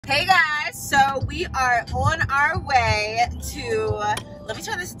Hey guys, so we are on our way to, let me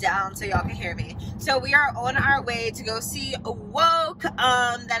turn this down so y'all can hear me. So we are on our way to go see Woke,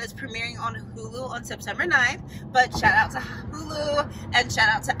 that is premiering on Hulu on September 9th. But shout out to Hulu and shout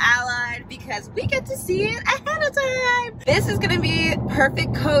out to Allied because we get to see it ahead of time. This is gonna be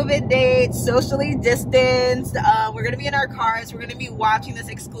perfect COVID date, socially distanced. We're gonna be in our cars. We're gonna be watching this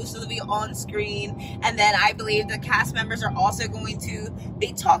exclusively on screen. And then I believe the cast members are also going to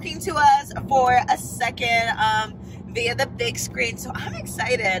be talking to us for a second via the big screen. So I'm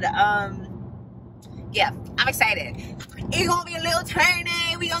excited. Yeah, I'm excited. It's gonna be a little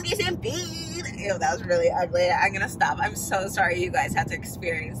turning. We gonna get some beat. Ew, that was really ugly. I'm gonna stop. I'm so sorry you guys had to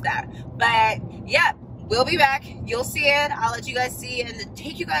experience that. But yeah, we'll be back. You'll see it. I'll let you guys see and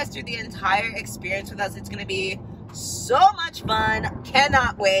take you guys through the entire experience with us. It's gonna be so much fun.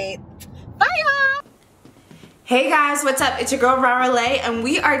 Cannot wait. Bye y'all. Hey guys, what's up? It's your girl Raro Lae, and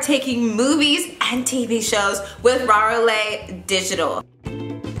we are taking movies and TV shows with Raro Lae Digital.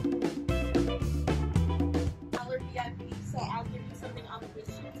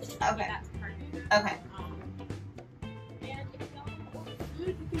 Okay. Okay. And if you don't order food,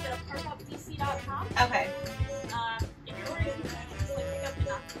 you can get a parkupdc.com. Okay. If you're ordering food, just like pick up the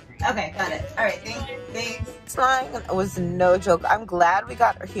knock. Okay, got it. All right, thanks. Flying was no joke. I'm glad we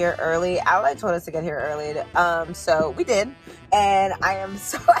got here early. Allied told us to get here early, so we did, and I am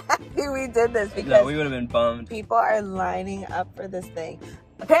so happy we did this because no, we would have been bummed. People are lining up for this thing.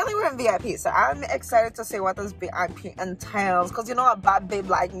 Apparently we're in VIP, so I'm excited to see what this VIP entails. Because you know a bad babe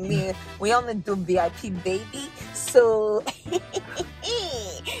like me, we only do VIP, baby. So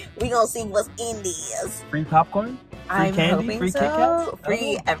we gonna see what's in this. Free popcorn? Free I'm candy? hoping Free so. Kit Kats?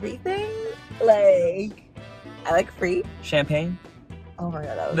 Free everything. Like, I like free. Champagne? Oh my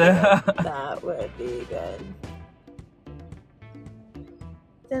god, that would be good. That would be good.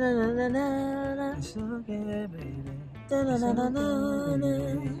 Da-na-na-na-na-na. It's okay, baby. So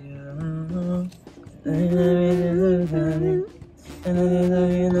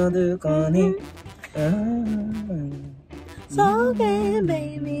okay,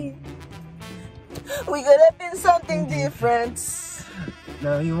 baby. We could have been something different.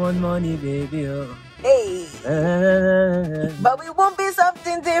 Now you want money, baby. Oh. Hey. But we won't be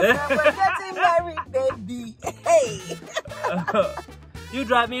something different. We're getting married, baby. Hey. You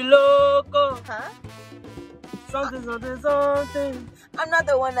drive me loco. Huh? Something, something, something. I'm not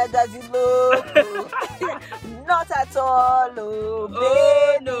the one that does you loco. Not at all, oh,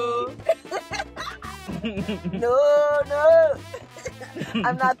 baby. Oh, no. No.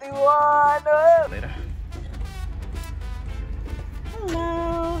 I'm not the one. No. Later.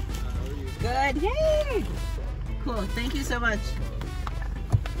 Hello. Good. Yay. Cool. Thank you so much.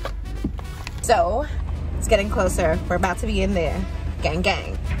 So, it's getting closer. We're about to be in there. Gang,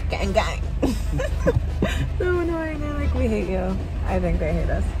 gang. Gang, gang. So annoying. They're like, we hate you. I think they hate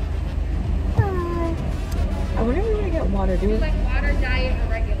us. Hi. I wonder if we want to get water. Do we like water, diet, or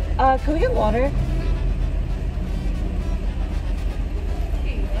regular? Can we get water?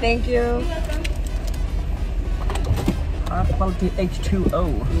 Thank you. High quality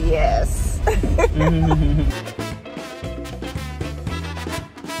H2O. Yes.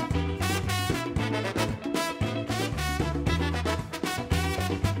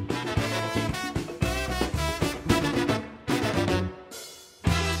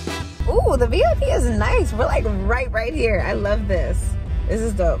 Ooh, the VIP is nice. We're like right here. I love this. This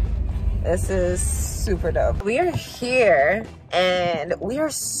is dope. This is super dope. We are here and we are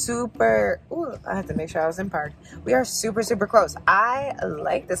super, ooh, I have to make sure I was in park. We are super close. I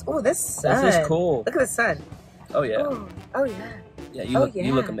like this. Ooh, this sun. This is cool. Look at the sun. Oh yeah. Ooh, oh yeah. Yeah,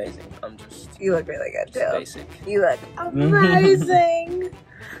 you look amazing. I'm just You look really good too. basic. You look amazing.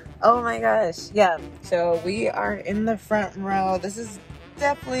 Oh my gosh. Yeah. So we are in the front row. This is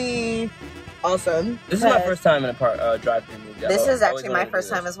definitely awesome. This is my first time in a drive-through movie. This is actually my first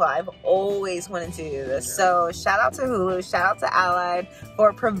time as well. I've always wanted to do this. So shout out to Hulu, shout out to Allied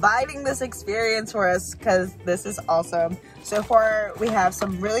for providing this experience for us because this is awesome. So far we have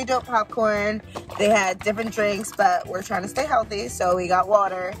some really dope popcorn. They had different drinks, but we're trying to stay healthy, so we got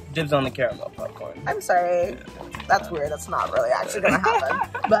water. Dibs on the caramel popcorn. I'm sorry. That's weird. That's not really actually gonna happen.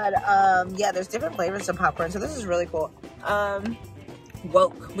 But yeah, there's different flavors of popcorn, so this is really cool.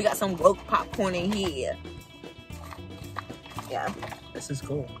 Woke. We got some woke popcorn in here. Yeah. This is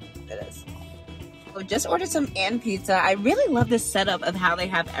cool. It is. So just ordered some pizza. I really love this setup of how they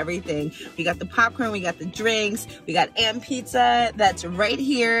have everything. We got the popcorn, we got the drinks, we got pizza that's right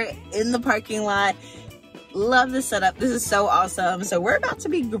here in the parking lot. Love the setup. This is so awesome. So we're about to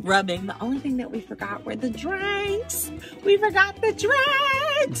be grubbing. The only thing that we forgot were the drinks. We forgot the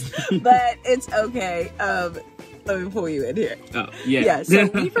drinks. but it's okay. Let me pull you in here. Oh, yeah. Yeah, so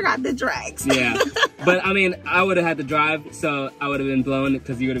we forgot the drinks. Yeah. But, I mean, I would have had to drive, so I would have been blown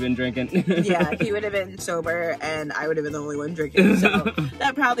because you would have been drinking. Yeah, he would have been sober, and I would have been the only one drinking. So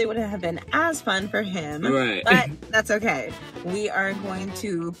that probably wouldn't have been as fun for him. Right. But that's okay. We are going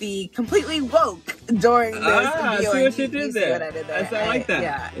to be completely woke during this I see viewing. what you did there. What I did there. I like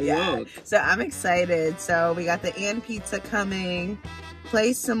that. Yeah. Woke. So I'm excited. So we got the and pizza coming.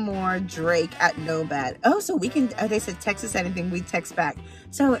 Play some more Drake at Nomad. Oh, so we can, they said text us anything, we text back.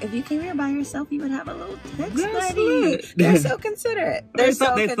 So if you came here by yourself, you would have a little text buddy. They're so considerate. They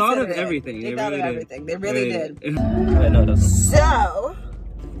thought of everything. They thought of everything. They really did. I know. So,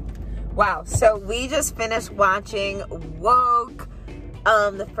 wow. So we just finished watching Woke.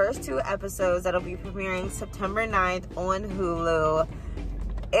 The first 2 episodes that'll be premiering September 9th on Hulu.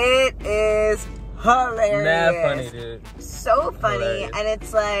 It is hilarious. Mad funny, dude. So funny. Hilarious. And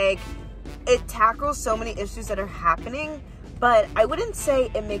it's like, it tackles so many issues that are happening, but I wouldn't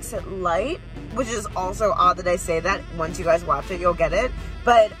say it makes it light, which is also odd that I say that. Once you guys watch it, you'll get it.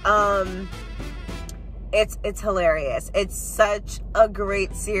 But it's hilarious. It's such a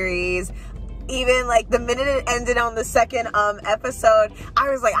great series. Even like the minute it ended on the second episode, I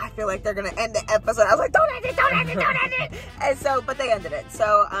was like, I feel like they're gonna end the episode. I was like, don't end it. And so, but they ended it.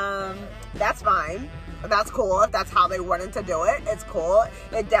 So that's fine. That's cool. If that's how they wanted to do it, it's cool.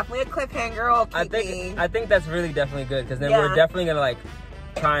 It definitely a cliffhanger. I think that's really definitely good, because then we're definitely gonna like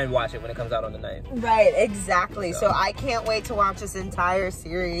try and watch it when it comes out on the 9th. Right, exactly. So I can't wait to watch this entire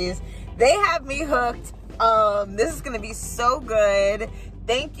series. They have me hooked. This is gonna be so good.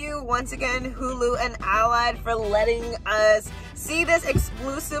 Thank you once again, Hulu and Allied, for letting us see this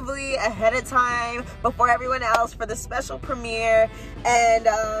exclusively ahead of time before everyone else for the special premiere. And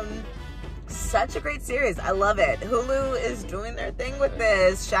such a great series. I love it. Hulu is doing their thing with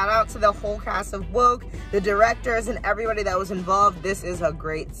this. Shout out to the whole cast of Woke, the directors, and everybody that was involved. This is a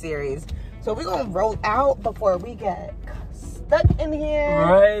great series. So we're gonna roll out before we get stuck in here.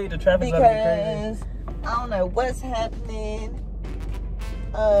 Right, the traffic's because crazy. I don't know what's happening.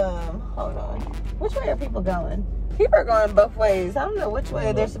 Hold on. Which way are people going? People are going both ways. I don't know which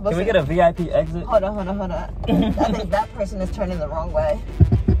way they're supposed to. Can we get a VIP exit? Hold on. I think that person is turning the wrong way.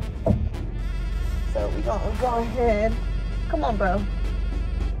 So we gonna go ahead. Come on, bro.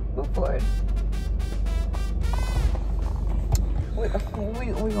 Move forward. We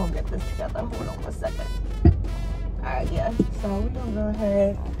gonna get this together. Hold on 1 second. Alright, yeah. So we're gonna go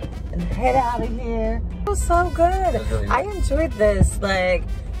ahead and head out of here. It was so good. Really I enjoyed this. Like,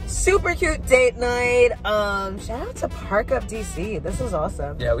 super cute date night. Shout out to Park Up DC. This was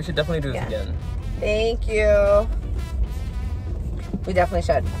awesome. Yeah, we should definitely do this again. Thank you. We definitely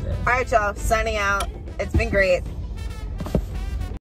should. Yeah. Alright, y'all. Signing out. It's been great.